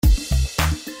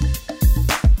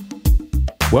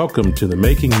Welcome to the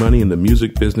Making Money in the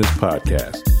Music Business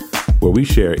podcast, where we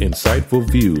share insightful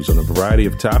views on a variety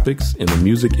of topics in the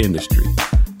music industry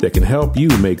that can help you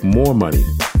make more money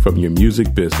from your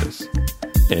music business.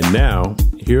 And now,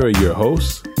 here are your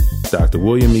hosts, Dr.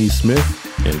 William E.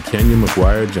 Smith and Kenya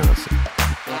McGuire Johnson.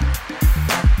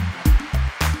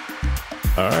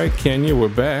 All right, Kenya, we're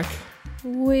back.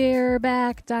 We're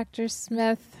back, Dr.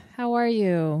 Smith. How are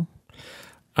you?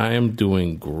 I am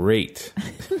doing great.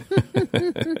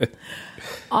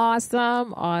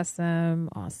 Awesome.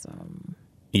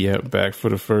 Yeah, back for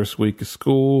the first week of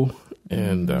school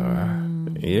and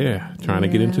trying to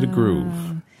get into the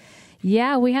groove.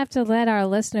 Yeah, we have to let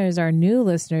our new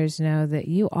listeners know that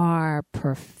you are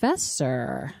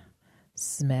Professor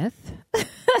Smith.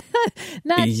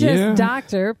 Not just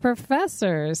Dr.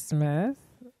 Professor Smith.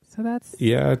 So that's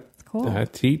cool. I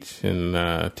teach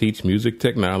and teach music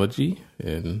technology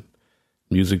and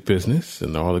music business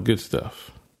and all the good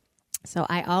stuff. So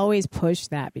I always push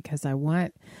that because I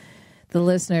want the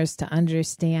listeners to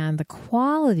understand the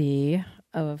quality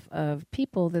of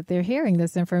people that they're hearing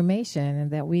this information,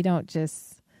 and that we don't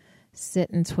just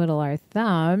sit and twiddle our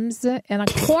thumbs in a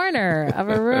corner of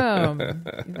a room.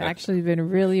 You've actually been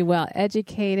really well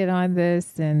educated on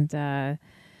this and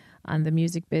on the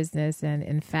music business, and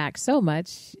in fact, so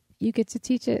much you get to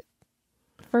teach it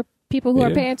for people who are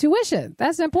paying tuition.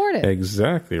 That's important.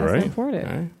 Exactly. That's right. Important.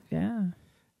 Right. Yeah.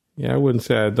 Yeah, I wouldn't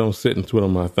say I don't sit and twiddle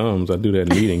my thumbs. I do that in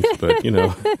meetings, but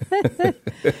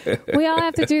we all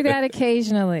have to do that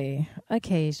occasionally.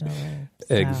 So.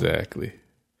 Exactly.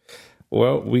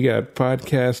 Well, we got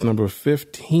podcast number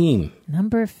 15.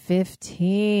 Number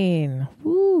 15.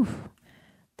 Woo.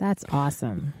 That's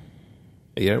awesome.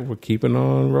 Yeah, we're keeping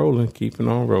on rolling.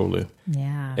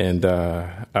 Yeah. And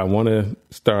I want to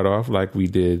start off like we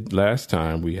did last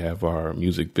time. We have our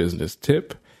music business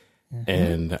tip,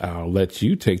 and I'll let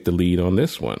you take the lead on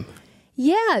this one.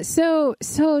 Yeah, so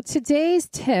today's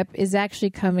tip is actually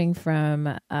coming from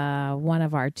one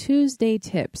of our Tuesday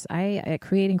tips. At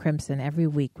Creating Crimson, every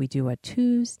week we do a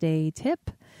Tuesday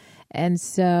tip. And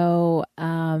so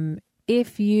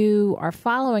if you are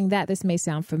following that, this may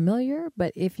sound familiar,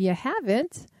 but if you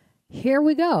haven't, here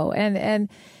we go. And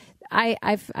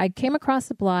I came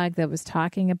across a blog that was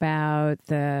talking about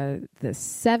the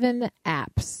 7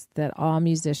 apps that all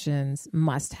musicians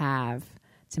must have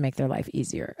to make their life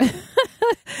easier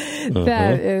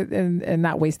and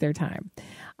not waste their time.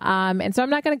 And so I'm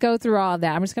not going to go through all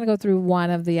that. I'm just going to go through one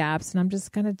of the apps, and I'm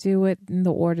just going to do it in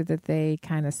the order that they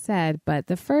kind of said. But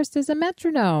the first is a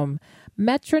Metronome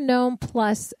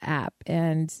Plus app.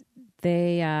 And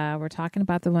they were talking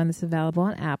about the one that's available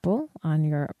on Apple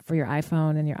for your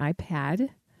iPhone and your iPad.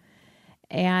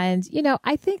 And,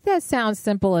 I think that sounds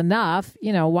simple enough.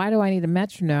 Why do I need a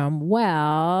metronome?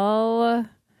 Well,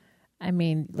 I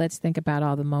mean, let's think about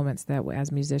all the moments that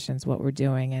as musicians, what we're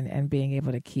doing and being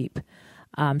able to keep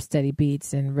steady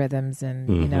beats and rhythms and,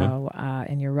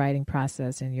 in your writing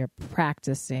process, and you're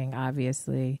practicing,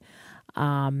 obviously.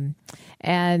 And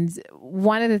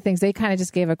one of the things, they kind of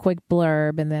just gave a quick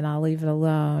blurb, and then I'll leave it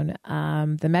alone.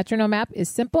 The Metronome app is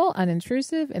simple,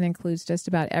 unintrusive, and includes just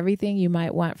about everything you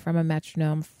might want from a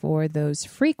metronome for those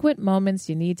frequent moments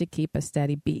you need to keep a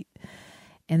steady beat.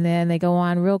 And then they go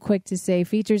on real quick to say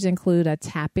features include a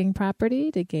tapping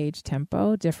property to gauge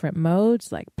tempo, different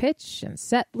modes like pitch and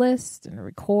set list, and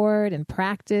record and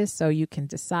practice, so you can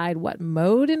decide what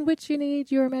mode in which you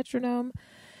need your metronome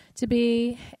to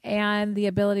be, and the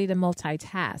ability to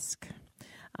multitask.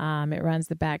 It runs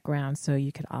the background, so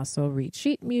you could also read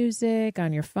sheet music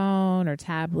on your phone or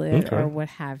tablet or what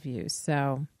have you.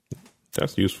 So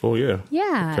that's useful, yeah.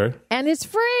 Yeah, okay. And it's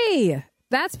free.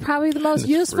 That's probably the most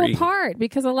useful part,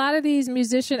 because a lot of these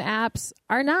musician apps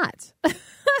are not.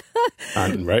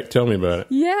 Right, tell me about it.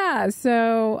 Yeah,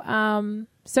 so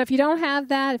if you don't have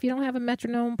that, if you don't have a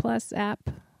Metronome Plus app,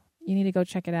 you need to go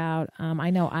check it out. I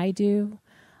know I do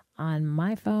on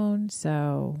my phone,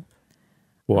 so.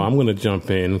 Well, I'm going to jump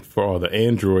in for all the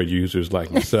Android users like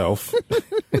myself.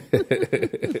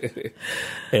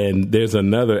 And there's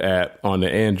another app on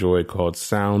the Android called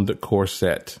Sound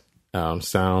Corset.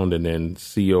 Sound and then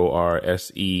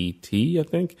Corset, I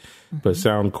think, but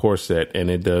Sound Corset, and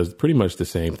it does pretty much the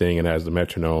same thing. It has the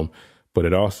metronome, but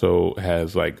it also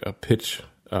has like a pitch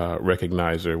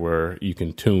recognizer where you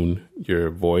can tune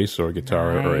your voice or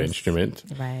guitar or instrument.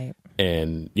 Right.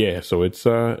 And so it's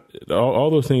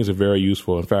all those things are very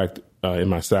useful. In fact, in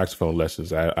my saxophone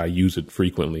lessons, I use it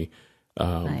frequently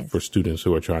for students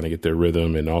who are trying to get their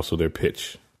rhythm and also their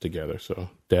pitch together. So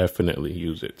definitely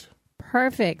use it.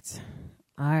 Perfect.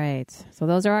 All right. So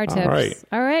those are our tips. All right.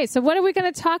 All right. So what are we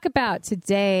going to talk about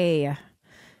today,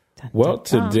 Well,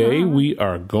 today we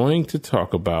are going to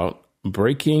talk about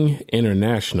breaking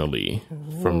internationally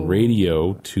from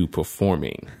radio to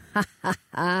performing.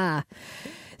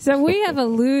 So we have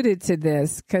alluded to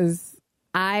this because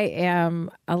a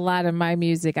lot of my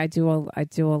music, I do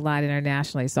a lot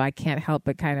internationally, so I can't help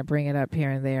but kind of bring it up here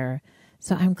and there.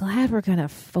 So I'm glad we're going to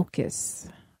focus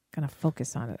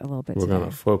on it a little bit. We're going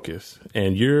to focus.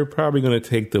 And you're probably going to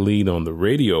take the lead on the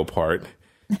radio part.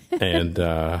 And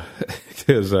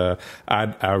because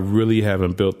I really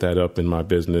haven't built that up in my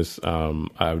business.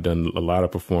 I've done a lot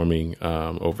of performing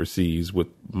overseas with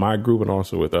my group and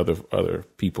also with other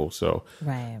people. So,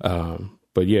 right.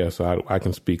 But yeah, so I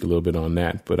can speak a little bit on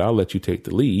that, but I'll let you take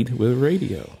the lead with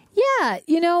radio. Yeah,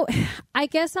 I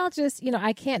guess I'll just,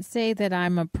 I can't say that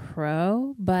I'm a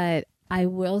pro, but I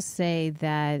will say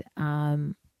that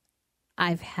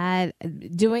I've had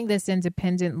doing this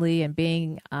independently and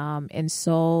being in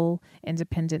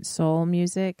independent soul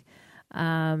music,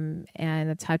 and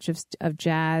a touch of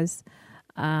jazz.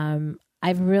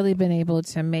 I've really been able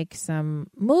to make some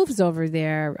moves over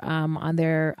there on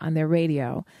their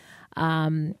radio.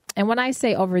 And when I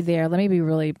say over there,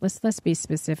 let's be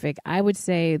specific. I would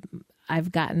say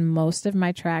I've gotten most of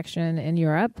my traction in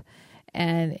Europe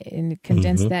and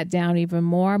condensed that down even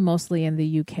more, mostly in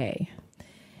the UK.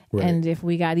 Right. And if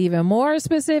we got even more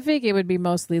specific, it would be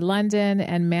mostly London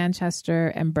and Manchester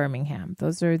and Birmingham.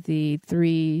 Those are the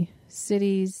three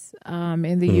cities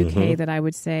in the UK that I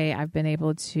would say I've been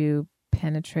able to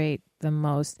penetrate the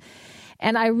most.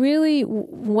 And I really,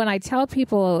 when I tell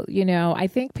people, I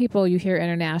think people, you hear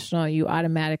international, you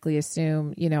automatically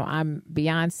assume, I'm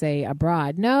Beyonce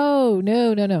abroad. No.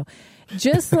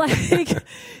 Just like,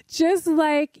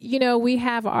 we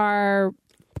have our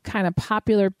kind of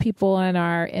popular people in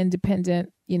our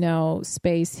independent,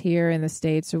 space here in the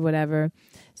States or whatever.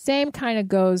 Same kind of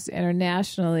goes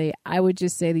internationally. I would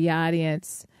just say the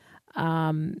audience,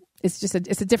 it's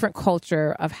a different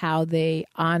culture of how they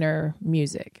honor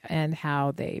music and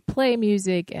how they play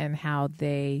music and how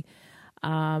they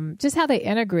just how they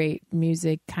integrate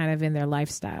music kind of in their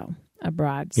lifestyle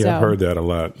abroad. Yeah, I've heard that a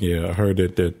lot. Yeah, I heard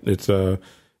that it's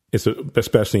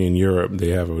especially in Europe, they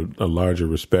have a larger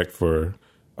respect for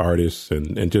artists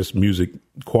and just music,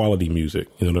 quality music.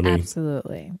 You know what I mean?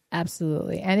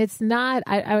 Absolutely. And it's not,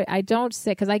 I don't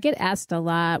say, because I get asked a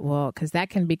lot, well, because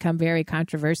that can become very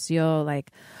controversial,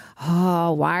 like,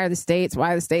 oh, why are the States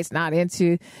not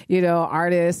into,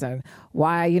 artists, and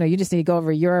why, you just need to go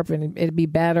over to Europe and it'd be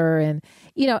better. And,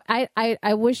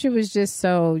 I wish it was just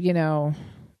so, 1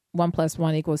 +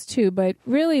 1 = 2, but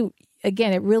really,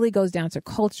 again, it really goes down to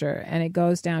culture and it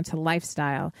goes down to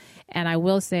lifestyle. And I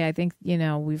will say, I think,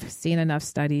 we've seen enough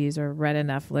studies or read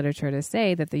enough literature to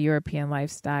say that the European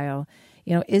lifestyle,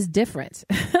 is different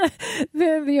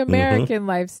than the American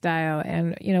lifestyle.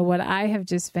 And, what I have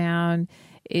just found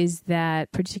is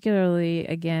that particularly,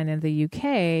 again, in the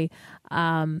UK,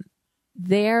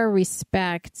 their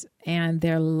respect and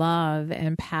their love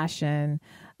and passion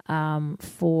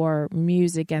for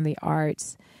music and the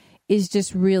arts is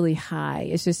just really high.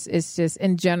 It's just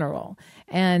in general.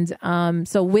 And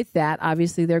so with that,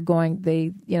 obviously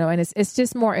and it's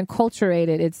just more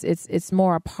enculturated. It's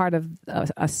more a part of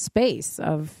a space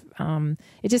of,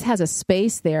 it just has a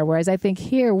space there. Whereas I think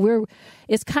here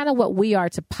it's kind of what we are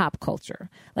to pop culture.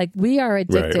 Like we are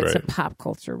addicted to pop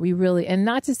culture. We really, and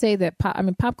not to say that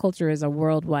pop culture is a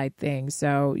worldwide thing.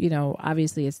 So,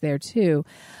 obviously it's there too,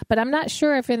 but I'm not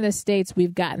sure if in the States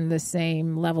we've gotten the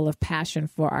same level of passion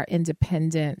for our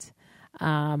independent,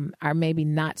 are maybe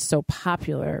not so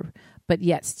popular, but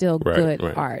yet still good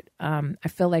art. I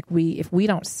feel like if we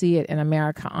don't see it in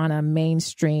America on a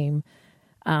mainstream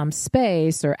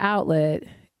space or outlet,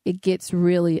 it gets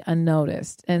really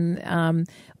unnoticed. And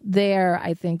there,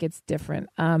 I think it's different.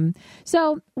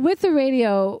 So with the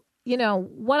radio,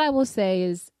 what I will say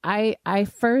is I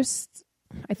first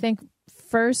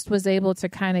was able to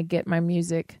kind of get my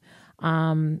music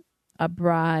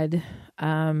abroad.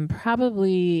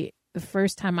 Probably the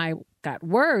first time I got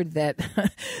word that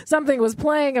something was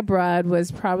playing abroad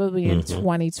was probably in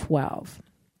 2012.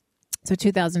 So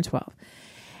 2012.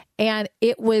 And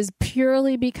it was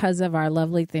purely because of our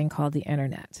lovely thing called the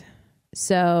internet.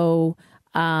 So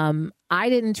I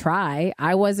didn't try.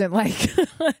 I wasn't like,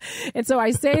 and so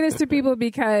I say this to people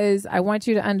because I want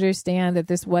you to understand that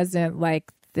this wasn't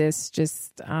like this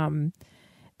just,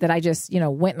 that I just,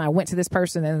 went to this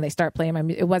person and they start playing my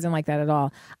music. It wasn't like that at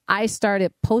all. I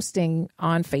started posting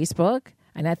on Facebook.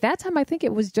 And at that time, I think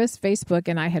it was just Facebook,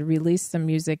 and I had released some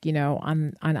music,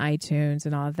 on iTunes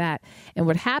and all of that. And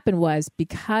what happened was,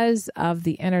 because of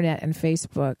the internet and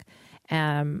Facebook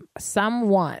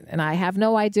someone, and I have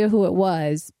no idea who it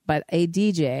was, but a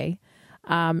DJ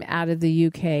out of the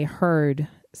UK heard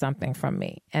something from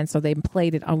me. And so they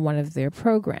played it on one of their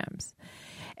programs.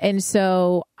 And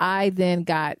so I then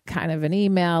got kind of an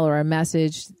email or a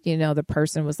message. The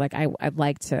person was like, I'd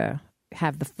like to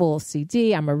have the full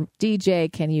CD. I'm a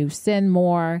DJ. Can you send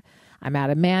more? I'm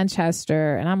out of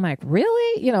Manchester. And I'm like,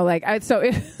 really? So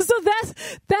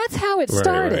that's how it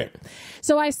started. Right.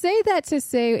 So I say that to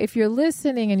say, if you're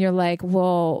listening and you're like,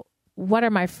 well, what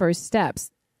are my first steps?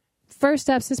 First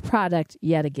steps is product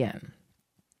yet again.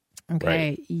 Okay.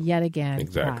 Right. Yet again,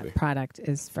 exactly. Product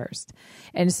is first.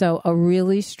 And so a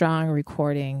really strong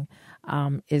recording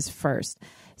is first.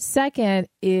 Second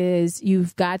is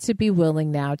you've got to be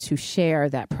willing now to share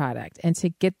that product and to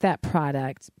get that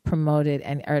product promoted.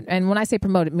 And when I say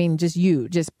promoted, I mean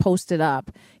just post it up,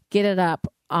 get it up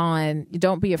on,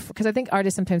 don't be afraid, because I think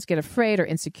artists sometimes get afraid or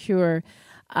insecure.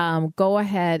 Go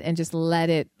ahead and just let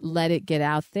it get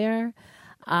out there.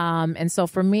 And so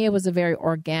for me, it was a very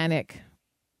organic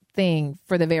thing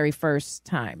for the very first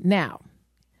time. Now,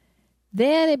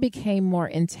 then it became more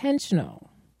intentional.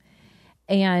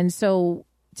 And so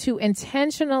to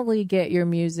intentionally get your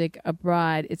music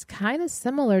abroad, it's kind of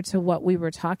similar to what we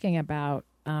were talking about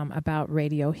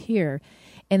radio here,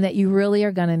 in that you really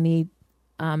are going to need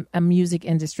a music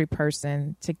industry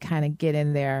person to kind of get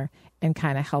in there and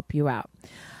kind of help you out.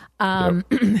 And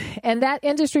that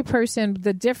industry person,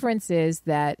 the difference is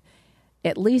that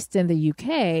at least in the UK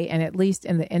and at least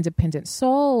in the independent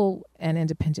soul and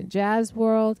independent jazz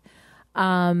world,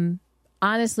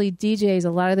 honestly, a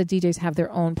lot of the DJs have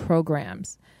their own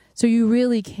programs. So you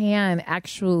really can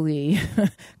actually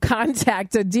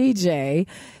contact a DJ,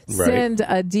 send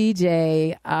a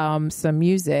DJ some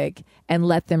music, and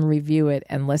let them review it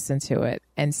and listen to it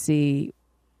and see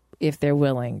if they're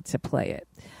willing to play it,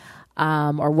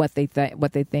 or what they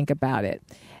think about it.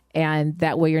 And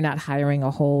that way you're not hiring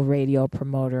a whole radio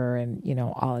promoter and,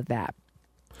 all of that.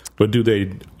 But do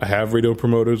they have radio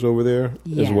promoters over there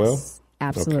as well? Yes,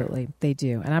 absolutely. Okay. They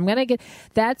do. And I'm going to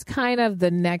that's kind of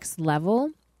the next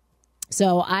level.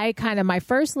 So my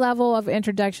first level of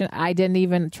introduction, I didn't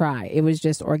even try. It was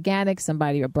just organic.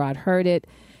 Somebody abroad heard it,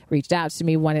 reached out to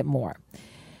me, wanted more.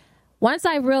 Once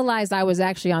I realized I was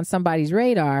actually on somebody's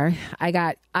radar, I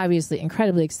got obviously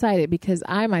incredibly excited, because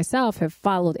I myself have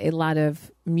followed a lot of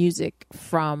music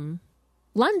from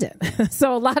London.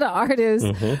 So a lot of artists,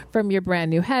 from your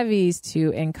Brand New Heavies to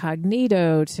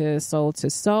Incognito to Soul,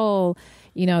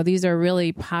 these are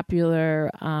really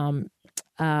popular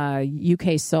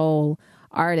UK soul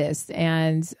artists.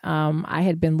 And I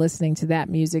had been listening to that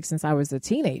music since I was a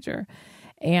teenager.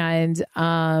 And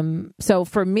so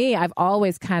for me, I've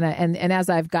always kind of, and as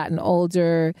I've gotten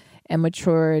older and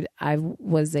matured, I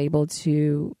was able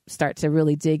to start to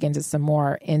really dig into some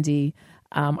more indie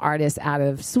artists out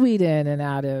of Sweden and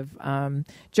out of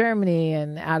Germany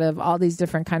and out of all these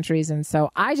different countries. And so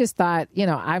I just thought,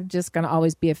 I'm just going to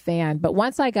always be a fan. But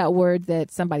once I got word that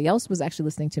somebody else was actually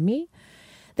listening to me,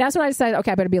 that's when I decided,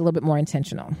 okay, I better be a little bit more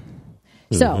intentional.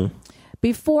 So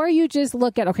before you just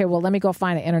look at, okay, well, let me go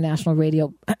find an international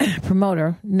radio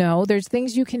promoter. No, there's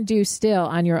things you can do still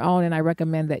on your own, and I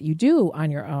recommend that you do on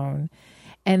your own.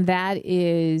 And that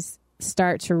is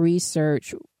start to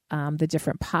research the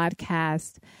different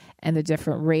podcasts and the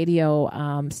different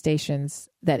radio stations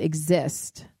that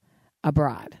exist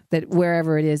abroad, that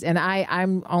wherever it is. And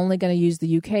I'm only going to use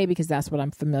the UK because that's what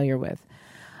I'm familiar with.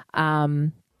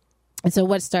 And so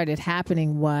what started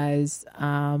happening was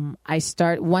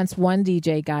once one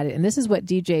DJ got it, and this is what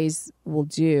DJs will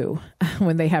do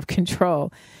when they have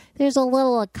control. There's a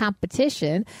little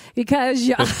competition because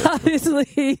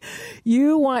obviously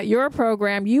you want your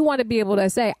program. You want to be able to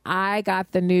say, I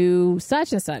got the new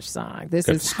such and such song. This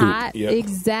is scoop. Hot. Yep.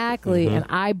 Exactly. And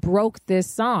I broke this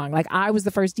song. Like I was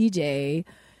the first DJ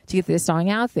to get this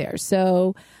song out there.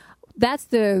 So that's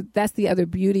the other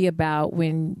beauty about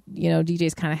when,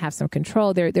 DJs kind of have some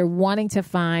control. They're wanting to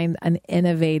find an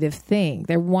innovative thing.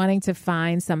 They're wanting to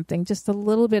find something just a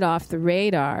little bit off the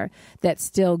radar that's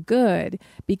still good,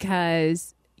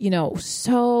 because,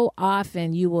 so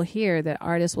often you will hear that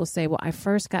artists will say, well, I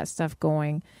first got stuff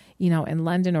going, in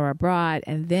London or abroad,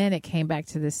 and then it came back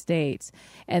to the States.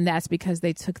 And that's because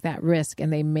they took that risk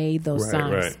and they made those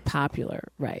songs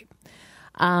popular. Right.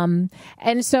 And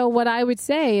so what I would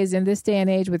say is, in this day and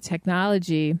age with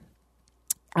technology,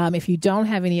 if you don't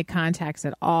have any contacts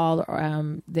at all,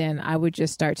 then I would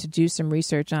just start to do some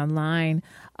research online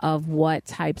of what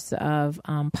types of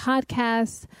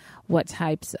podcasts, what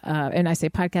types and I say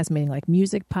podcast meaning like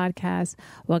music podcasts,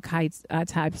 what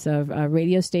types of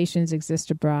radio stations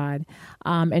exist abroad,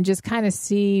 and just kind of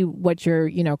see what you're,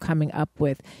 coming up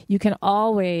with. You can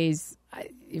always,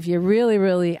 if you're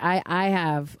really, I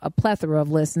have a plethora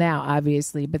of lists now,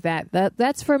 obviously, but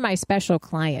that's for my special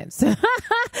clients.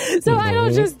 So I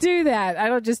don't just do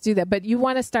that. But you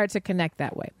want to start to connect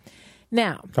that way.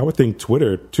 Now, I would think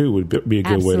Twitter, too, would be a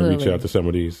good way to reach out to some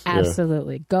of these.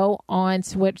 Absolutely. Yeah. Go on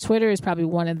Twitter is probably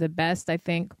one of the best, I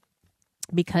think,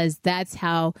 because that's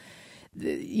how,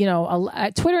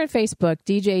 Twitter and Facebook,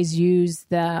 DJs use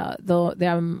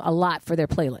them a lot for their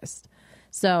playlist.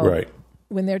 So right.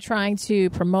 When they're trying to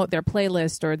promote their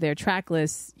playlist or their track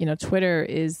list, Twitter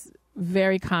is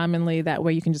very commonly that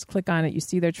way. You can just click on it. You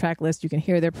see their track list. You can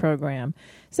hear their program.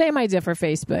 Same idea for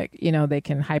Facebook. They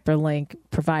can hyperlink,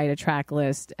 provide a track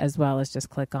list as well as just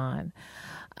click on.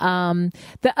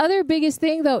 The other biggest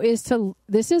thing, though, is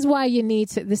this is why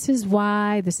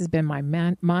this has been my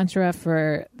mantra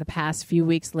for the past few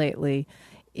weeks lately,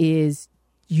 is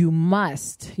you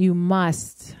must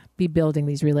be building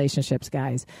these relationships,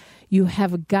 guys. You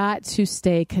have got to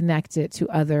stay connected to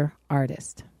other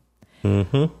artists.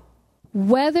 Mm-hmm.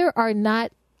 Whether or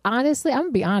not, honestly, I'm going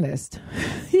to be honest.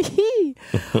 You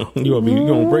going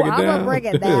to break it down? I'm going to break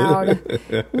it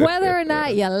down. Whether or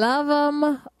not you love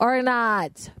them or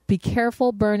not, be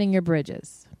careful burning your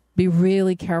bridges. Be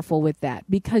really careful with that,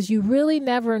 because you really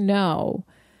never know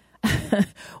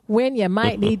when you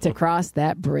might need to cross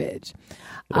that bridge.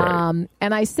 Right.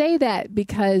 And I say that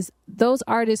because those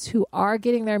artists who are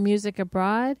getting their music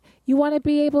abroad, you want to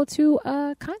be able to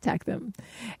contact them.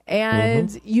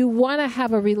 And you want to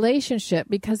have a relationship,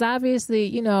 because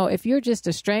obviously, if you're just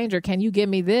a stranger, can you give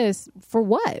me this for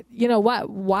what?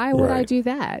 Why would I do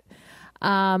that?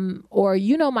 Or,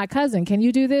 my cousin, can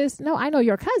you do this? No, I know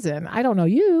your cousin. I don't know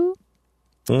you.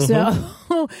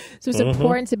 So it's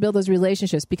important to build those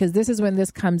relationships, because this is when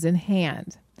this comes in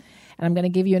hand. And I'm going to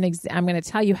give you I'm going to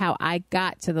tell you how I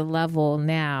got to the level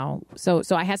now. So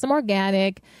I had some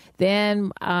organic.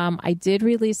 Then I did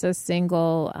release a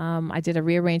single. I did a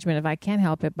rearrangement of "I Can't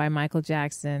Help It" by Michael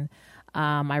Jackson.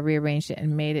 I rearranged it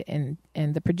and made it.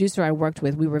 And the producer I worked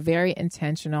with, we were very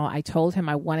intentional. I told him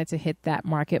I wanted to hit that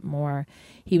market more.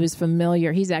 He was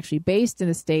familiar. He's actually based in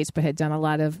the States, but had done a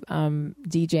lot of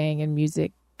DJing and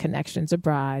music connections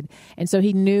abroad. And so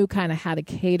he knew kind of how to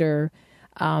cater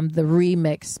the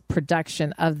remix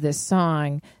production of this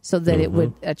song so that it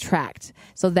would attract.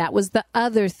 So that was the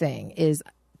other thing, is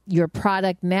your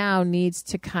product now needs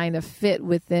to kind of fit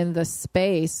within the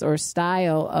space or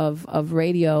style of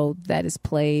radio that is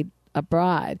played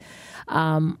abroad.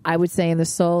 I would say in the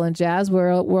soul and jazz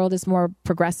world is more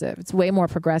progressive. It's way more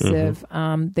progressive.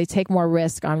 They take more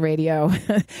risk on radio.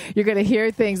 You're going to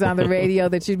hear things on the radio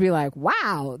that you'd be like,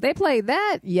 wow, they played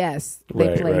that? Yes,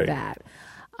 they played that.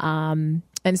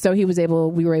 And so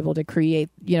we were able to create,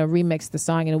 remix the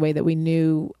song in a way that we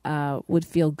knew would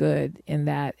feel good in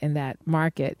that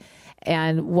market.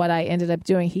 And what I ended up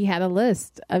doing, he had a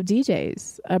list of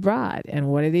DJs abroad. And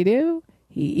what did he do?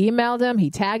 He emailed them. He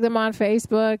tagged them on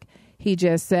Facebook. He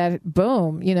just said,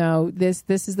 boom, this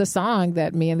is the song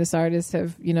that me and this artist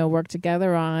have, worked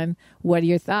together on. What are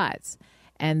your thoughts?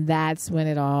 And that's when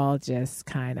it all just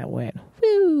kind of went,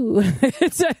 woo.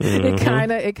 It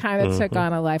kind of took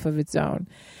on a life of its own.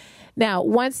 Now,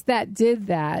 once that did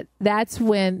that, that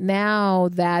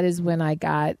is when I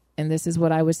got, and this is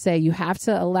what I would say, you have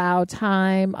to allow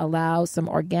time, allow some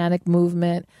organic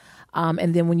movement.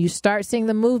 And then when you start seeing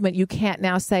the movement, you can't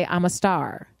now say, I'm a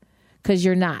star, because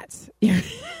you're not. You're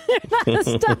not a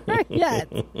star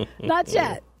yet. Not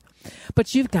yet.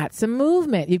 But you've got some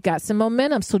movement. You've got some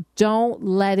momentum. So don't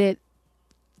let it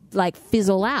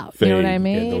fizzle out. Fade. You know what I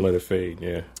mean? Yeah, don't let it fade.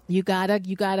 Yeah. You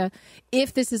gotta,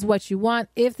 if this is what you want,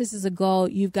 if this is a goal,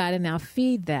 you've got to now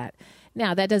feed that.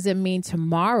 Now, that doesn't mean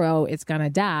tomorrow it's going to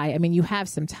die. I mean, you have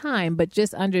some time, but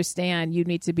just understand you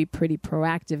need to be pretty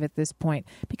proactive at this point,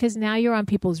 because now you're on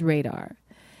people's radar.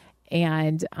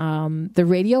 And the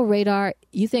radio radar,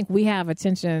 you think we have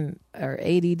attention or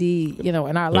ADD,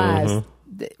 in our lives.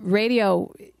 The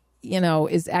radio,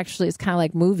 is actually, it's kind of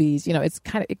like movies.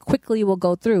 It quickly will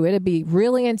go through. It'll be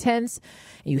really intense.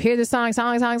 And you hear the song. And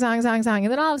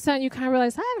then all of a sudden you kind of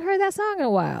realize, I haven't heard that song in a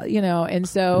while, and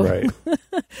so. Right.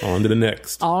 On to the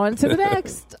next. On to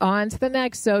the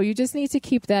next. So you just need to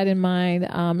keep that in mind.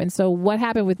 And so what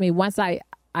happened with me, once I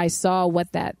saw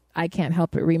what that I Can't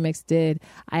Help It remix did,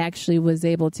 I actually was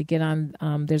able to get on,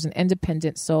 there's an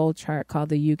independent soul chart called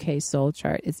the UK Soul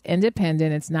Chart. It's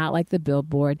independent. It's not like the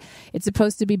Billboard. It's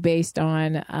supposed to be based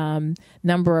on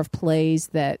number of plays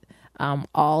that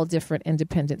All different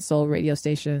independent soul radio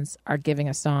stations are giving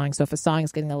a song. So if a song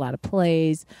is getting a lot of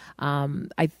plays,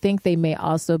 I think they may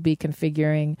also be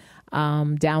configuring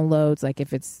downloads, like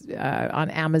if it's on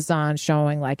Amazon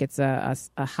showing like it's a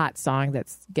hot song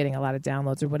that's getting a lot of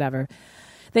downloads or whatever.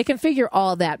 They configure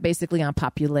all that basically on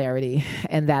popularity,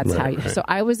 and that's how you. Right. So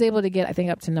I was able to get, I think,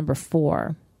 up to number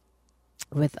 4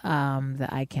 with the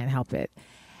I Can't Help It.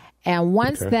 And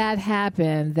once that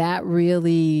happened,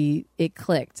 it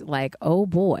clicked. Like, oh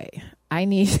boy, I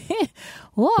need.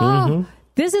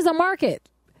 This is a market.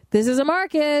 This is a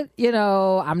market. You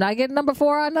know, I'm not getting number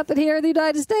 4 on nothing here in the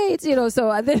United States. You know, so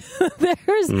I think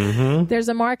there's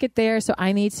a market there. So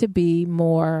I need to be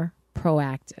more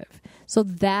proactive. So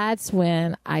that's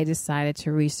when I decided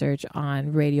to research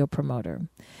on Radio Promoter,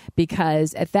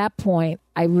 because at that point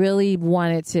I really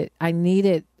wanted to. I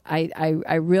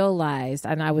realized,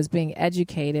 and I was being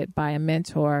educated by a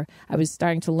mentor. I was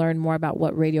starting to learn more about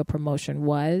what radio promotion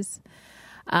was.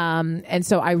 And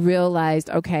so I realized,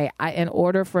 okay, in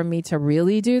order for me to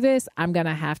really do this, I'm going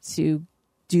to have to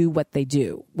do what they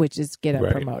do, which is get a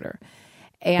promoter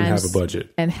and have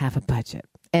a budget.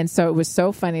 And so it was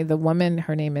so funny. The woman,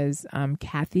 her name is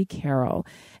Kathy Carroll,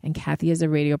 and Kathy is a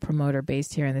radio promoter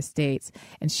based here in the States.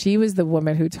 And she was the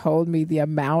woman who told me the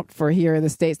amount for here in the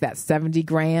States, that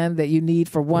 $70,000 that you need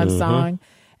for one song.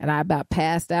 And I about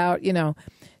passed out, you know.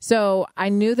 So I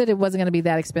knew that it wasn't going to be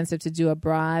that expensive to do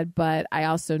abroad, but I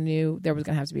also knew there was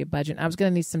going to have to be a budget. I was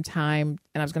going to need some time,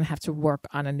 and I was going to have to work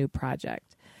on a new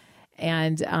project.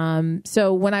 And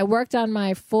so when I worked on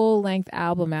my full-length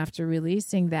album after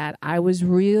releasing that, I was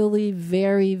really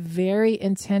very, very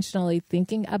intentionally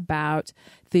thinking about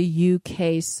the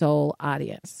UK soul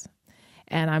audience.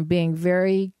 And I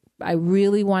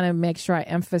really want to make sure I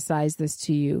emphasize this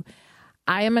to you.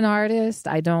 I am an artist.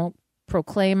 I don't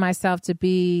proclaim myself to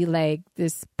be like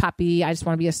this poppy, I just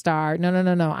want to be a star. No.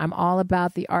 I'm all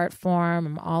about the art form.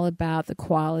 I'm all about the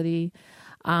quality.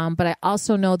 But I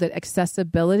also know that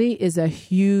accessibility is a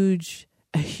huge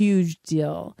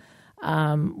deal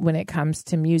when it comes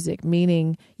to music,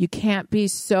 meaning you can't be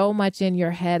so much in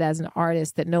your head as an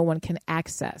artist that no one can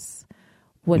access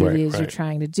what it is you're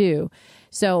trying to do.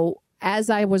 So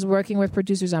as I was working with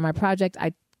producers on my project,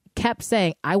 I kept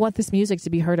saying, I want this music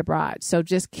to be heard abroad. So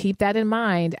just keep that in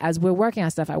mind as we're working on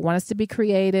stuff. I want us to be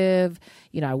creative.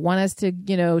 You know, I want us to,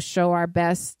 you know, show our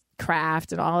best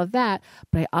craft and all of that,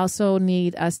 but I also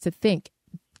need us to think,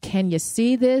 can you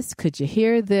see this? Could you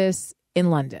hear this in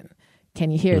London?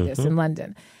 Can you hear this in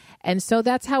London? And so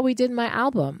that's how we did my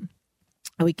album.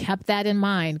 We kept that in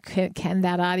mind. Can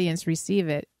that audience receive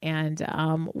it? And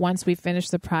once we finished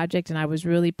the project, and I was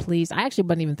really pleased. I actually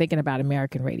wasn't even thinking about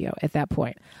American radio at that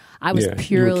point. I was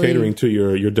purely you were catering to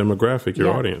your demographic,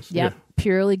 your audience. Yeah,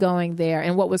 purely going there.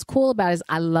 And what was cool about it is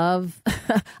I love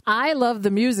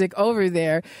the music over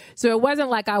there. So it wasn't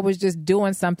like I was just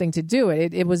doing something to do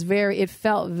it. It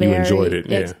felt very. You enjoyed it.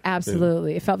 Yeah,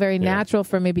 absolutely. It felt very natural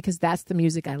for me because that's the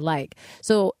music I like.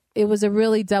 So it was a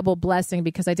really double blessing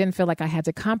because I didn't feel like I had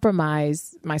to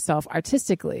compromise myself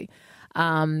artistically.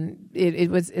 It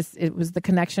was the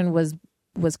connection was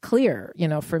clear, you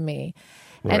know, for me.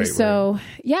 And so,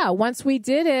 once we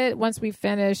did it, once we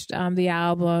finished the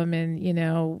album, and you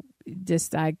know,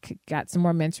 just I got some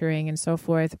more mentoring and so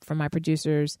forth from my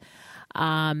producers.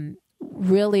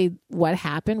 Really, what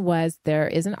happened was there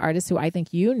is an artist who I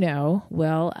think you know,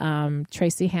 Will,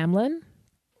 Tracy Hamlin.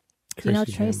 You know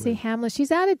Tracy Hamlin?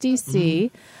 She's out of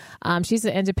D.C. She's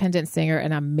an independent singer,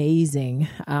 an amazing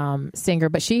singer,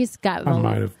 but she's got.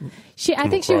 I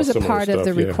think she was a part of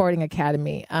the Recording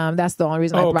Academy. That's the only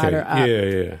reason I brought her up.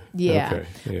 Yeah. Okay,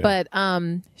 yeah. But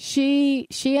she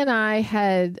and I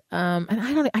had,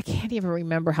 and I can't even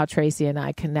remember how Tracy and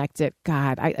I connected.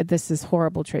 God, this is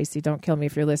horrible, Tracy. Don't kill me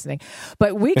if you're listening.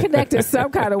 But we connected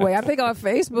some kind of way. I think on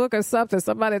Facebook or something.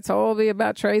 Somebody told me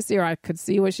about Tracy, or I could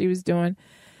see what she was doing.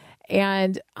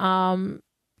 And,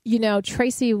 you know,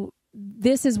 Tracy, I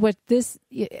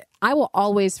will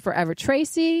always forever,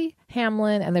 Tracy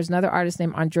Hamlin, and there's another artist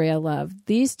named Andrea Love.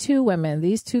 These two women,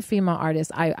 these two female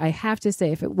artists, I have to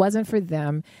say, if it wasn't for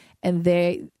them and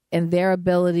their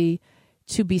ability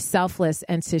to be selfless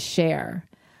and to share,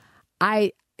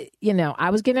 I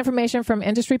was getting information from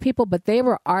industry people, but they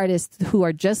were artists who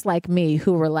are just like me,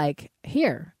 who were like,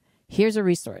 here's a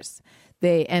resource.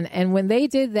 And when they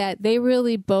did that, they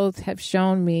really both have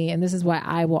shown me, and this is why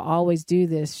I will always do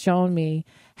this, shown me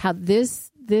how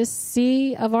this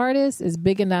sea of artists is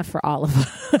big enough for all of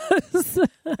us.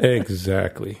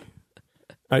 Exactly.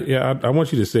 I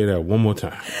want you to say that one more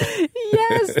time.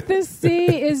 Yes, the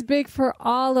C is big for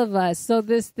all of us. So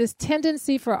this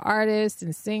tendency for artists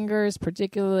and singers,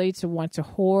 particularly, to want to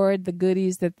hoard the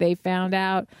goodies that they found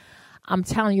out, I'm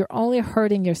telling you, you're only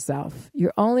hurting yourself.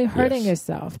 You're only hurting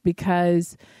yourself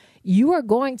because you are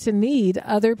going to need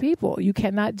other people. You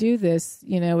cannot do this,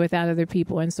 without other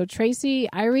people. And so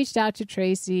I reached out to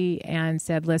Tracy and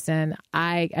said, listen,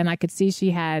 I could see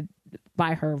she had,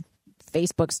 by her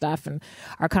Facebook stuff and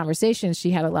our conversations,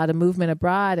 she had a lot of movement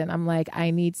abroad. And I'm like,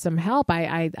 I need some help.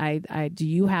 Do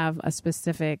you have a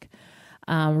specific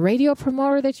radio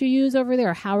promoter that you use over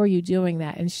there? Or how are you doing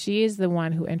that? And she is the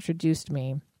one who introduced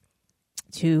me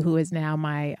to who is now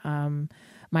my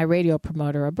radio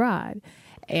promoter abroad.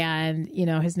 And,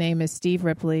 his name is Steve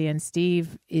Ripley, and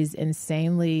Steve is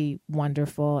insanely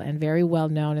wonderful and very well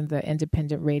known in the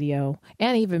independent radio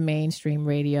and even mainstream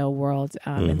radio world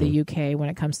in the UK when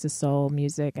it comes to soul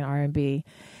music and R&B.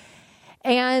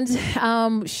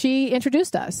 And she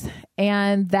introduced us,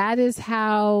 and that is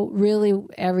how really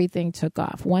everything took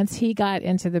off. Once he got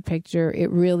into the picture, it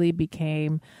really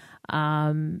became,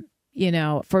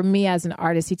 for me as an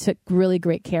artist, he took really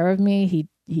great care of me.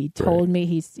 He told me,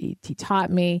 he taught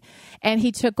me, and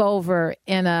he took over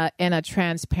in a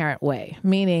transparent way,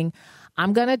 meaning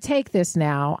I'm going to take this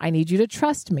now. I need you to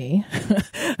trust me.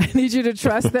 I need you to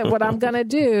trust that what I'm going to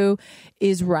do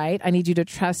is right. I need you to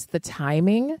trust the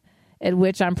timing at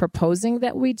which I'm proposing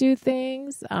that we do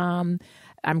things. I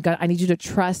need you to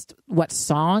trust what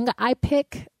song I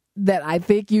pick, that I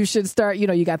think you should start.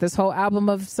 You got this whole album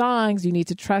of songs. You need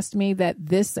to trust me that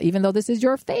this, even though this is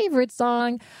your favorite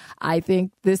song, I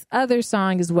think this other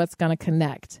song is what's going to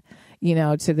connect,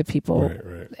 to the people.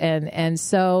 Right. And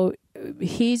so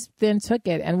he's then took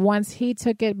it. And once he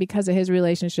took it, because of his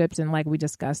relationships and like we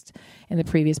discussed in the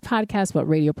previous podcast, what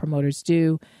radio promoters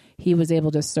do, he was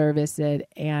able to service it.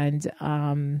 And,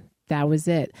 that was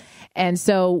it. And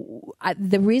so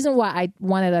the reason why I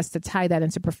wanted us to tie that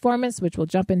into performance, which we'll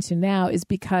jump into now, is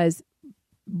because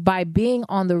by being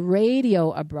on the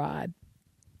radio abroad,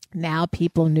 now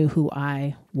people knew who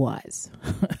I was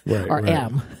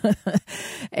am.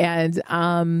 And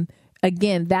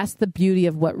again, that's the beauty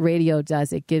of what radio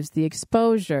does. It gives the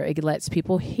exposure. It lets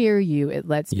people hear you. It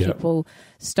lets people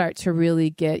start to really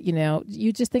get,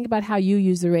 you just think about how you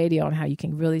use the radio and how you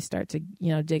can really start to,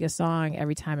 dig a song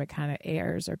every time it kind of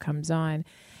airs or comes on.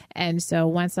 And so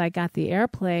once I got the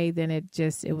airplay, then it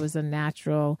was a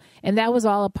natural, and that was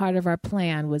all a part of our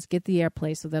plan, was get the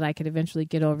airplay so that I could eventually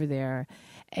get over there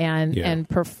and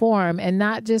perform, and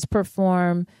not just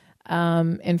perform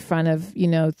in front of,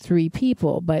 3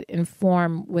 people, but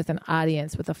inform with an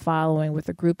audience, with a following, with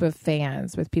a group of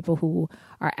fans, with people who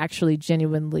are actually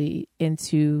genuinely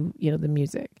into, the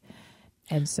music.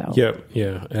 And so,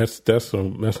 that's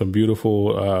some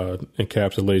beautiful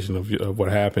encapsulation of what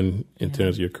happened in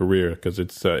terms of your career, because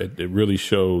it really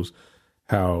shows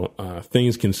how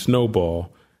things can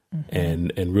snowball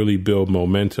and really build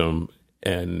momentum,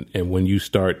 and when you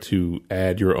start to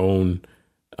add your own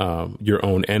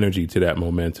energy to that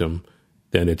momentum,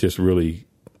 then it just really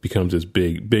becomes this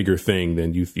bigger thing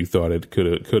than you thought it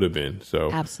could have been. So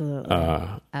absolutely.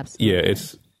 Yeah,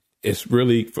 it's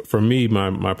really, for me,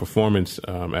 my performance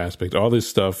aspect, all this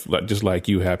stuff, just like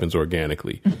you, happens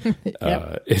organically.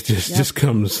 It just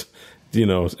comes,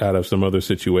 out of some other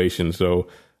situation. So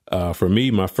for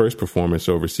me, my first performance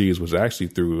overseas was actually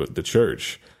through the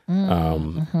church.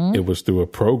 It was through a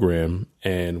program,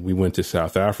 and we went to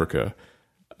South Africa.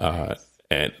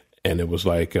 And it was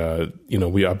like, I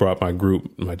brought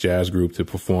my jazz group to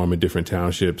perform in different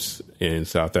townships in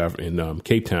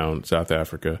Cape Town, South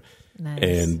Africa. Nice.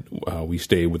 And we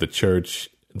stayed with a church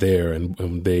there, and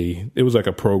it was like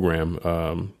a program,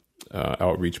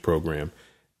 outreach program.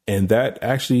 And that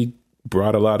actually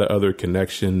brought a lot of other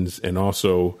connections, and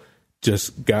also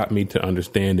just got me to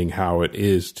understanding how it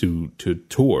is to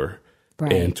tour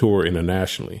and tour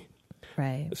internationally.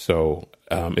 Right. So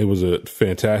it was a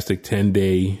fantastic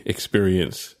 10-day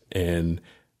experience, and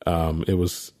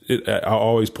I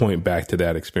always point back to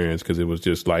that experience because it was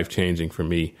just life-changing for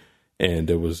me.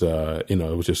 And it was, it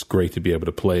was just great to be able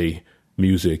to play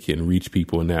music and reach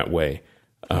people in that way.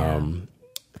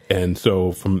 And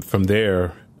so from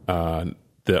there,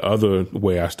 the other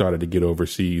way I started to get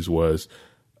overseas was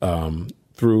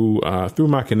through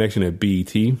my connection at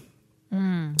BET.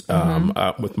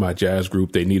 With my jazz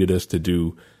group, they needed us to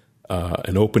do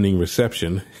an opening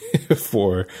reception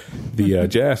for the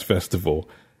jazz festival.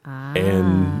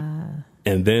 And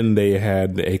then they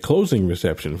had a closing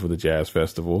reception for the jazz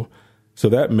festival. So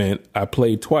that meant I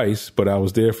played twice, but I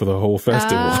was there for the whole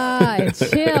festival. It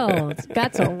chilled.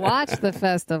 Got to watch the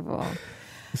festival.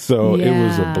 So it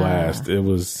was a blast. It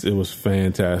was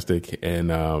fantastic.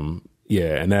 And, and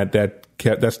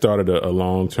that started a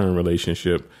long-term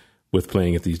relationship with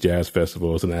playing at these jazz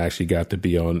festivals. And I actually got to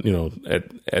be on,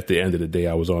 at the end of the day,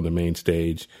 I was on the main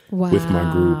stage with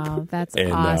my group. That's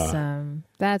awesome.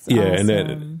 That's awesome. And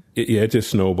then it just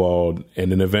snowballed.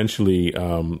 And then eventually,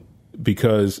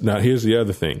 because now here's the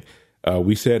other thing.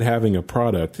 We said having a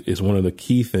product is one of the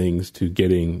key things to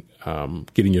getting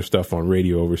your stuff on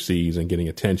radio overseas and getting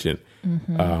attention.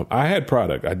 Mm-hmm. I had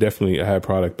product. I had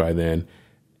product by then.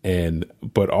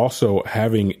 But also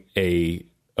having a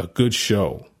good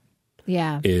show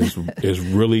is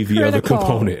really the other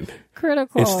component.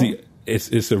 Critical.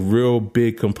 It's a real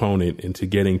big component into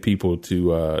getting people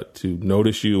to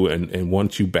notice you and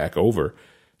want you back over.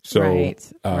 So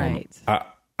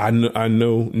I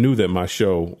knew that my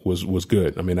show was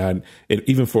good. I mean,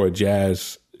 even for a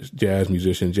jazz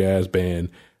musician, jazz band,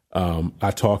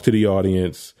 I talked to the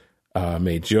audience,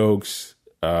 made jokes.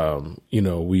 I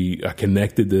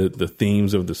connected the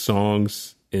themes of the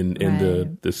songs in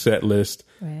the set list.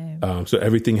 Right. So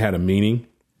everything had a meaning.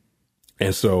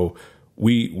 And so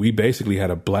we basically had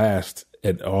a blast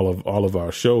at all of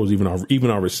our shows, even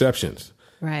our receptions.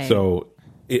 Right. So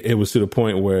it was to the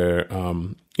point where,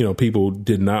 people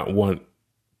did not want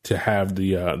to have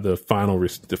the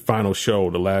final show,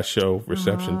 the last show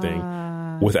reception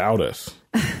thing without us.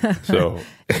 So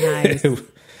nice.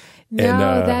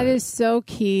 That is so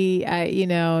key.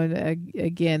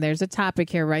 Again, there's a topic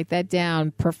here. Write that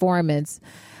down. Performance.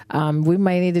 We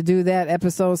might need to do that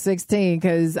episode 16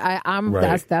 because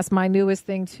that's my newest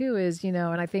thing too. Is and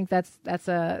I think that's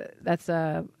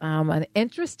an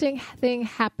interesting thing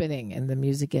happening in the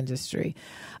music industry.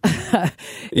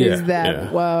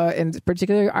 Well, in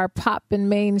particular our pop and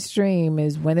mainstream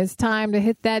is when it's time to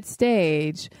hit that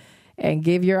stage and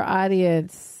give your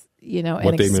audience.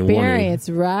 An experience,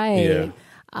 right? Yeah.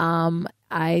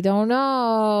 I don't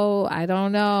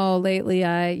know. Lately,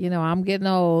 I'm getting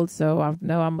old, so I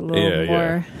know I'm a little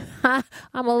more. Yeah.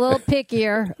 I'm a little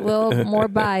pickier, a little more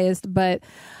biased, but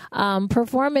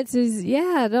performance is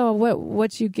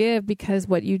what you give, because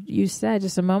what you said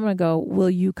just a moment ago.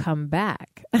 Will you come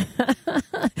back?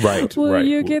 Right. Will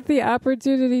you get the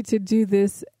opportunity to do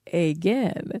this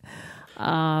again?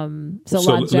 So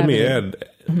let me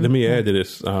add to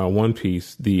this one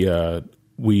piece.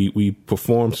 We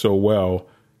performed so well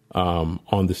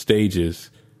on the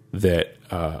stages that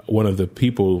one of the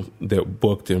people that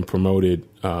booked and promoted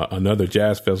another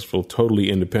jazz festival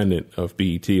totally independent of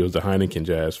BET, it was the Heineken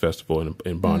Jazz Festival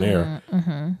in Bonaire.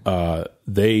 Mm-hmm.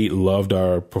 They loved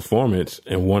our performance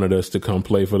and wanted us to come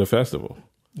play for the festival.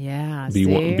 Yeah, be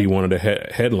one of the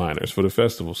headliners for the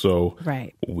festival. So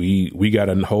we got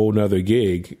a whole nother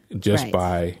gig just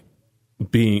by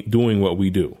doing what we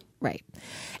do. Right.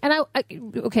 And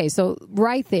so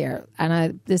right there,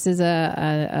 and this is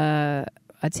a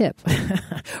tip,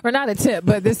 or not a tip,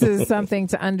 but this is something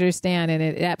to understand, and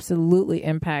it absolutely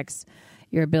impacts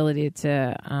your ability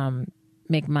to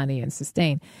make money and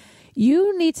sustain.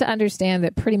 You need to understand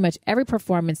that pretty much every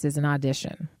performance is an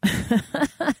audition.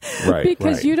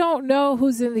 Because you don't know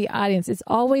who's in the audience. It's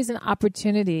always an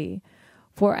opportunity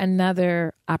for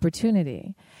another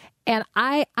opportunity. And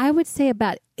I would say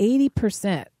about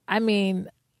 80%, I mean,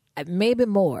 maybe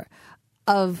more,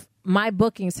 of my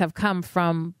bookings have come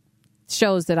from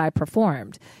shows that I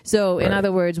performed. So in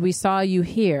other words, we saw you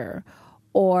here,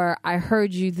 or I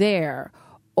heard you there,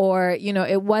 or,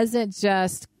 it wasn't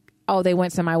just, they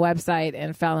went to my website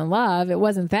and fell in love. It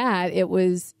wasn't that. It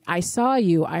was, I saw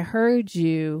you, I heard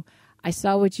you, I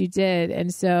saw what you did.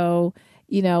 And so,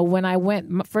 when I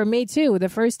went, for me too, the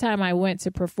first time I went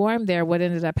to perform there, what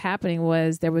ended up happening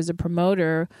was there was a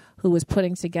promoter who was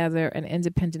putting together an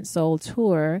independent soul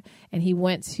tour. And he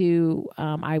went to,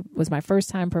 I was my first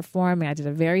time performing. I did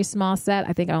a very small set.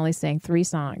 I think I only sang 3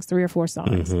 or 4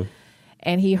 songs. Mm-hmm.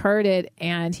 And he heard it,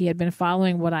 and he had been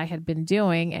following what I had been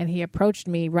doing, and he approached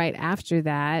me right after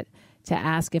that to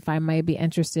ask if I might be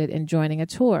interested in joining a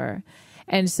tour.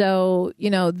 And so,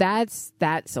 that's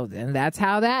that. So then that's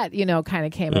how that, kind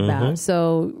of came about.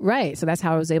 So, so that's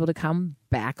how I was able to come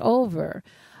back over.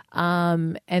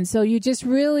 And so you just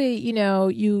really,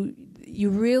 you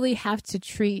really have to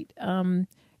treat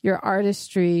your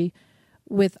artistry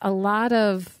with a lot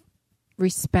of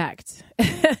respect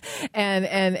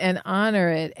and honor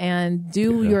it and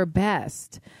do your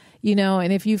best,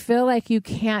 and if you feel like you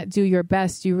can't do your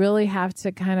best, you really have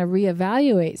to kind of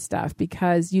reevaluate stuff,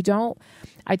 because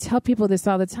I tell people this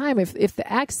all the time. If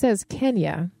the act says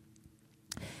Kenya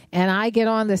And I get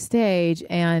on the stage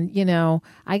and,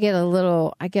 I get a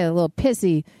little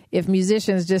pissy if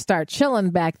musicians just start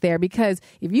chilling back there, because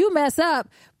if you mess up,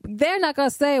 they're not going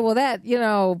to say, well, that,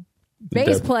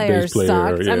 bass player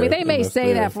sucked. Yeah, I mean, they may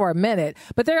say that for a minute,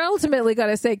 but they're ultimately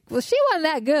going to say, well, she wasn't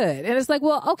that good. And it's like,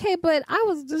 well, okay, but I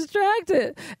was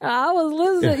distracted. I was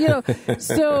listening,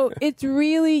 So it's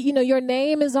really, your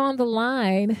name is on the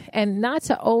line, and not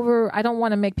to I don't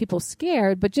want to make people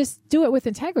scared, but just do it with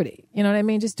integrity. You know what I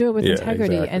mean? Just do it with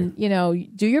integrity, exactly.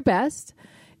 and, do your best.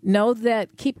 Know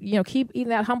that keep eating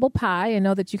that humble pie, and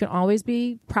know that you can always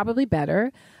be probably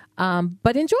better.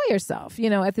 But enjoy yourself,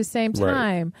 at the same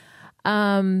time.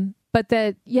 Right. But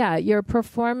that, your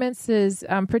performances,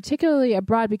 particularly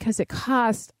abroad, because it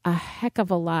costs a heck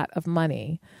of a lot of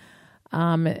money,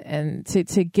 and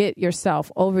to get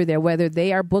yourself over there, whether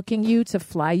they are booking you to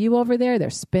fly you over there, they're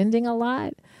spending a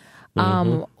lot,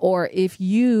 or if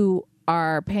you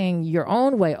are paying your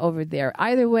own way over there,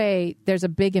 either way, there's a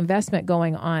big investment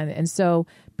going on. And so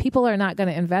people are not going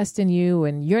to invest in you,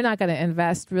 and you're not going to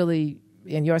invest really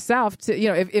in yourself to,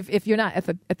 if you're not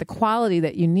at the quality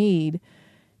that you need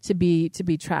to be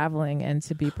traveling and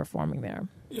to be performing there.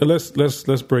 Let's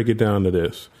break it down to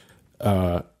this.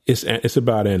 It's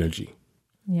about energy.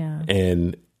 Yeah.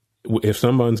 And if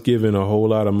someone's giving a whole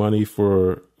lot of money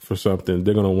for something,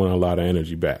 they're going to want a lot of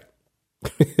energy back.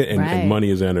 and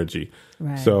money is energy.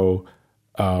 Right. So,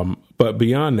 but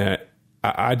beyond that,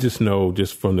 I just know,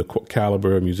 just from the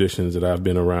caliber of musicians that I've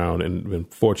been around and been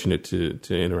fortunate to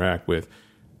interact with,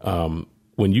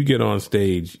 when you get on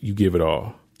stage, you give it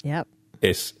all. Yep.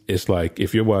 It's like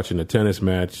if you're watching a tennis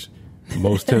match,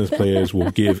 most tennis players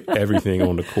will give everything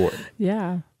on the court.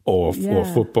 Yeah. Or a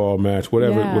football match,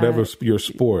 whatever your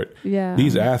sport. Yeah.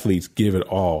 These athletes give it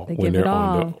all when they're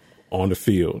on the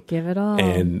field. Give it all.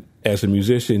 And as a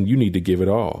musician, you need to give it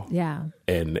all. Yeah.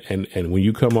 And when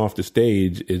you come off the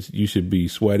stage, you should be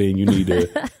sweating. You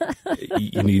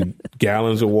need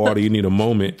gallons of water. You need a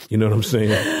moment. You know what I'm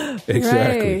saying?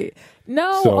 Exactly. Right.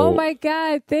 No, so, oh my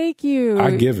God, thank you.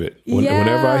 I give it.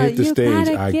 Whenever I hit the stage,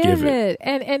 I give it.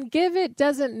 And give it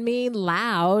doesn't mean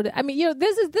loud. I mean,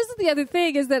 this is the other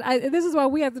thing, is that this is why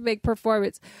we have to make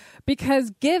performance,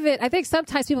 because give it, I think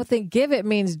sometimes people think give it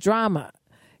means drama.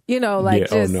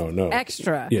 Just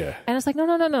extra. Yeah. And it's like,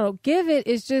 no. Give it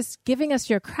is just giving us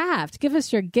your craft. Give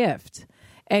us your gift.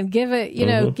 And give it,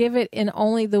 give it in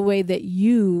only the way that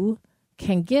you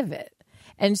can give it.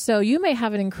 And so you may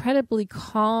have an incredibly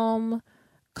calm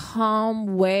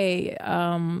way,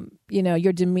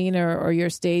 your demeanor or your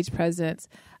stage presence.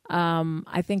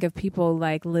 I think of people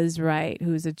like Liz Wright,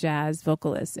 who's a jazz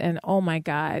vocalist. And oh my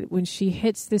God, when she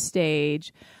hits the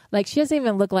stage, like, she doesn't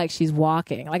even look like she's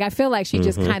walking. Like, I feel like she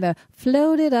just kind of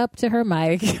floated up to her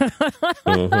mic.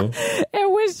 And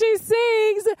when she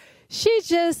sings,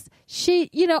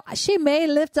 she may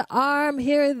lift an arm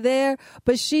here and there,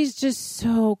 but she's just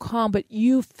so calm. But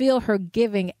you feel her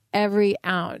giving every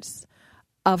ounce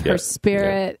of her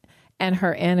spirit and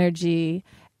her energy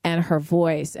and her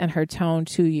voice and her tone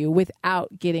to you,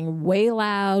 without getting way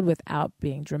loud, without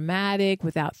being dramatic,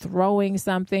 without throwing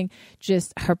something.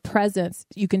 Just her presence,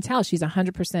 you can tell she's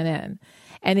 100% in.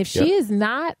 And if she is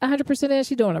not 100% in,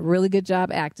 she's doing a really good job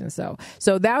acting. So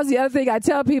that was the other thing I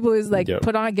tell people is, like,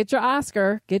 get your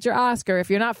Oscar.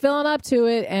 If you're not feeling up to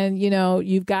it, and,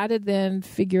 you've got to then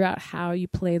figure out how you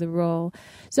play the role.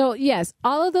 So yes,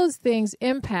 all of those things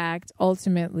impact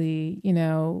ultimately,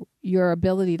 your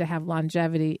ability to have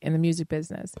longevity in the music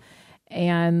business.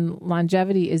 And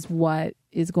longevity is what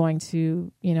is going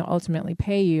to, ultimately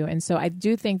pay you. And so I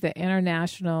do think that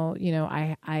international,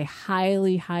 I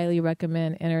highly, highly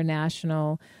recommend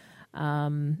international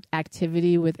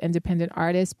activity with independent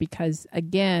artists, because,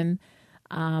 again,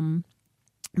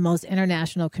 most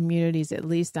international communities, at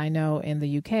least I know in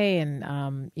the UK and,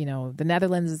 the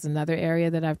Netherlands is another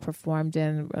area that I've performed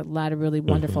in, a lot of really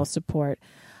wonderful support.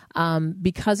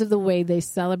 Because of the way they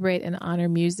celebrate and honor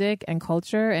music and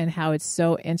culture and how it's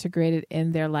so integrated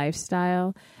in their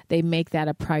lifestyle, they make that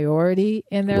a priority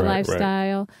in their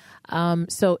lifestyle. Right.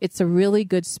 So it's a really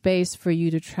good space for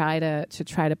you to try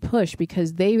to push,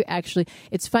 because they actually,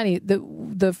 it's funny,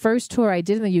 the first tour I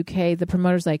did in the UK, the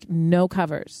promoter's like, no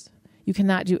covers. You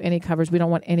cannot do any covers. We don't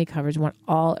want any covers. We want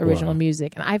all original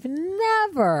music. And I've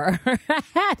never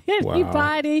had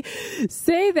anybody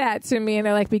say that to me. And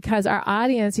they're like, because our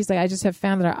audience, he's like, I just have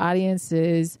found that our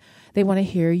audiences, they want to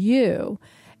hear you.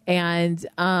 And,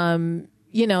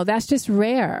 that's just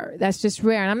rare.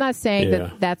 And I'm not saying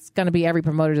that that's going to be every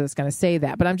promoter that's going to say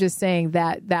that, but I'm just saying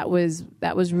that was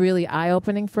really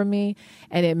eye-opening for me.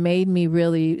 And it made me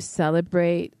really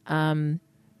celebrate,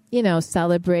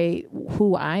 celebrate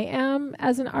who I am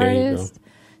as an artist.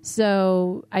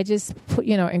 So I just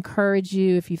encourage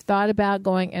you, if you've thought about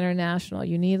going international,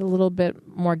 you need a little bit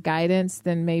more guidance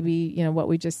than maybe, what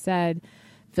we just said.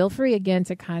 Feel free again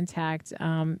to contact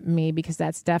me, because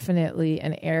that's definitely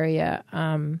an area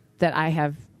that I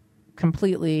have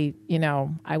completely,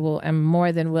 am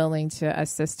more than willing to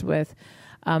assist with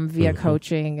via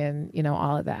coaching and,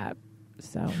 all of that.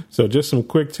 So just some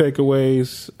quick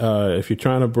takeaways. If you're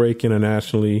trying to break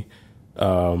internationally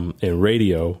in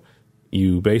radio,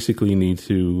 you basically need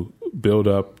to build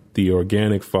up the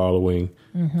organic following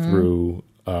through,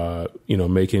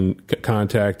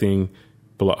 contacting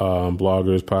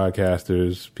bloggers,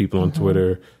 podcasters, people on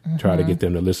Twitter, try to get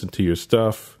them to listen to your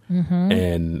stuff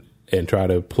and try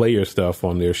to play your stuff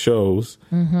on their shows.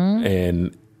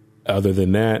 And other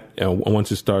than that,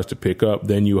 once it starts to pick up,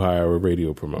 then you hire a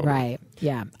radio promoter. Right.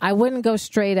 Yeah. I wouldn't go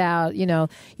straight out. You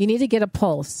need to get a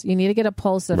pulse. You need to get a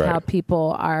pulse of how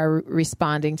people are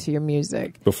responding to your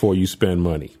music before you spend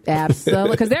money.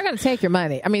 Absolutely. Because they're going to take your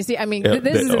money. This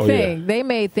is the thing. Yeah. They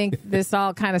may think this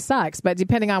all kind of sucks, but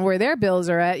depending on where their bills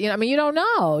are at, you don't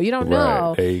know. You don't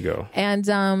know. There you go. And,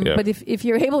 but if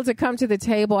you're able to come to the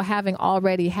table having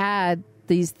already had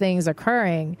these things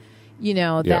occurring,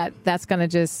 that's going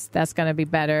to be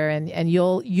better. And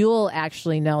you'll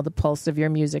actually know the pulse of your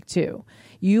music too.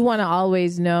 You want to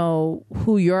always know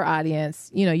who your audience,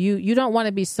 you don't want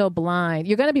to be so blind.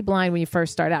 You're going to be blind when you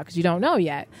first start out because you don't know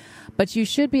yet, but you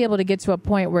should be able to get to a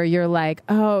point where you're like,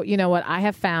 oh, you know what? I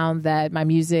have found that my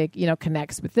music,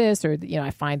 connects with this, or,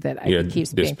 I find that it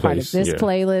keeps being part of this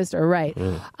playlist,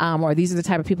 or or these are the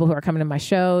type of people who are coming to my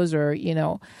shows, or,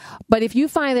 but if you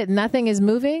find that nothing is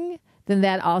moving, then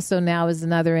that also now is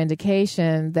another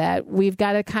indication that we've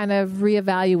got to kind of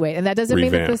reevaluate. And that doesn't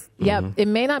mean that this, it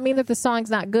may not mean that the song's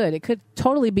not good. It could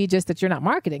totally be just that you're not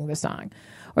marketing the song,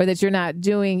 or that you're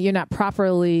not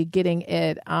properly getting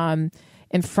it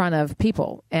in front of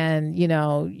people. And,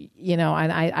 and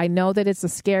I know that it's a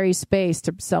scary space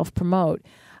to self-promote.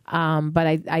 But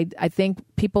I think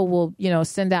people will,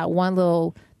 send out one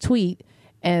little tweet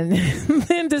and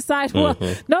then decide, well,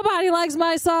 nobody likes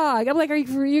my song. I'm like, are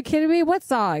you kidding me? What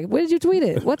song? When did you tweet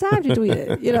it? What time did you tweet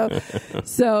it?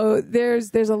 So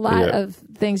there's a lot of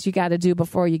things you got to do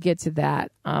before you get to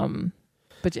that.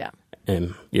 But yeah.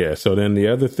 And so then the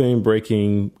other thing,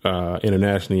 breaking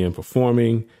internationally and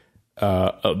performing,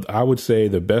 I would say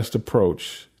the best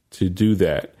approach to do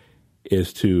that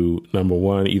is to, number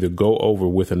one, either go over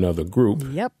with another group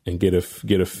and get a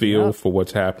feel for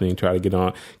what's happening, try to get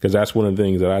on, because that's one of the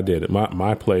things that I did.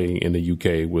 My play in the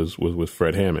UK was with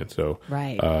Fred Hammond. So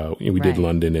we did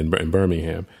London and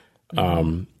Birmingham.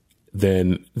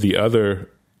 Then the other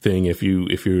thing, if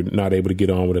you're not able to get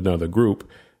on with another group,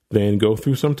 then go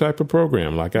through some type of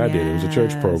program like I did. It was a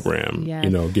church program.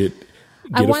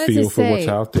 Get a feel for what's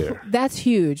out there. That's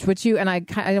huge. I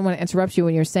didn't want to interrupt you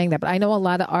when you were saying that, but I know a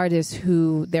lot of artists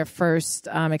who their first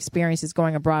experiences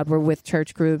going abroad were with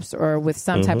church groups or with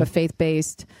some type of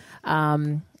faith-based,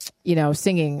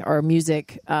 singing or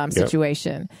music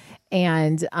situation.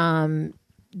 And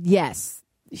yes,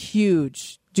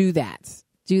 huge. Do that.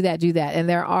 And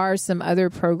there are some other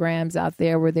programs out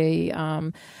there where they,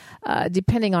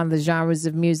 depending on the genres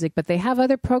of music, but they have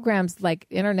other programs like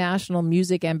international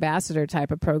music ambassador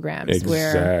type of programs.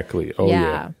 Exactly.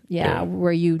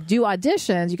 Where you do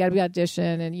auditions, you got to be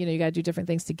auditioned, and you got to do different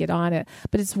things to get on it.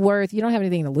 But it's worth. You don't have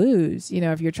anything to lose,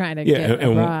 if you're trying to get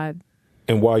abroad.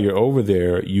 And while you're over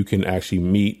there, you can actually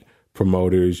meet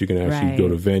promoters. You can actually go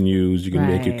to venues. You can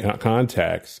make your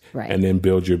contacts, and then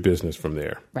build your business from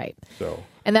there. Right. So.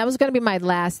 And that was going to be my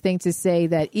last thing to say,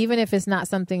 that even if it's not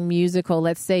something musical,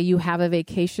 let's say you have a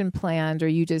vacation planned, or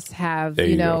you just have,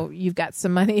 you've got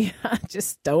some money just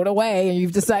stowed away, and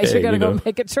you've decided you're going to go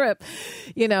make a trip,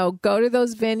 go to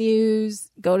those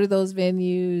venues,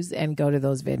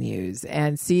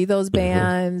 and see those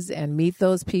bands and meet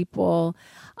those people.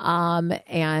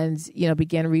 And,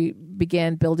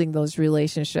 begin building those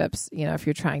relationships, if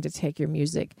you're trying to take your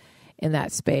music in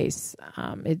that space.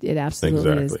 It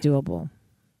absolutely is doable.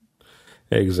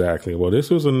 Exactly. Well, this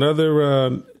was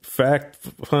another fact,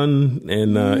 fun,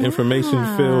 and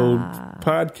information-filled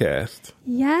podcast.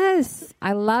 Yes,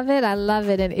 I love it.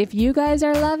 And if you guys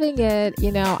are loving it,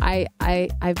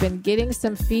 I've been getting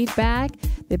some feedback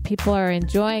that people are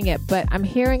enjoying it, but I'm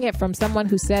hearing it from someone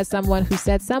who said someone who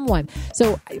said someone.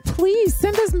 So please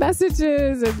send us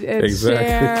messages and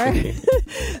share.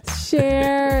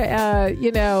 share,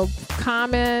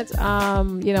 comment,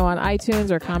 on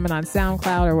iTunes or comment on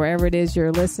SoundCloud or wherever it is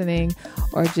you're listening,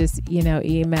 or just,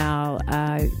 email,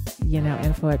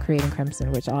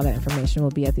 info@creatingcrimson, which all that information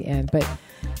will be at the end. But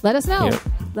let us know. Yep.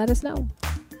 Let us know.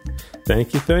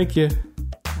 Thank you.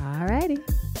 All righty.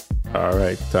 All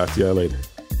right. Talk to y'all later.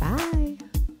 Bye.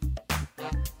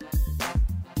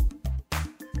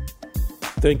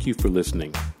 Thank you for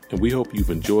listening, and we hope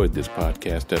you've enjoyed this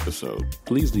podcast episode.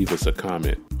 Please leave us a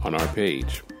comment on our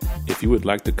page. If you would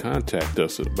like to contact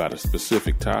us about a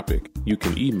specific topic, you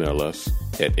can email us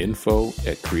at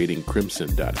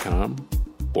info@creatingcrimson.com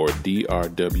or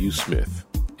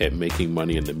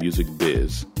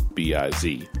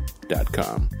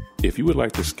drwsmith@makingmoneyinthemusicbiz.com. If you would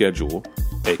like to schedule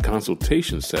a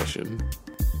consultation session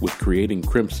with Creating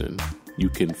Crimson, you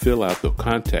can fill out the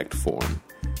contact form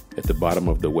at the bottom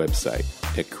of the website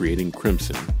at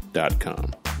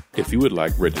creatingcrimson.com. If you would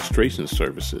like registration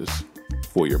services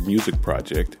for your music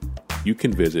project, you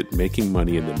can visit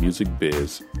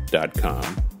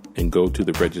makingmoneyinthemusicbiz.com and go to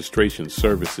the registration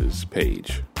services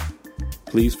page.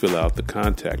 Please fill out the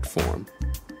contact form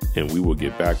and we will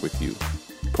get back with you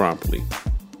promptly.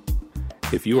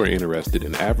 If you are interested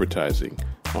in advertising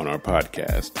on our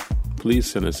podcast,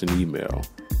 please send us an email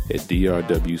at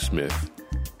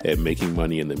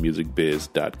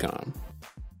drwsmith@makingmoneyinthemusicbiz.com.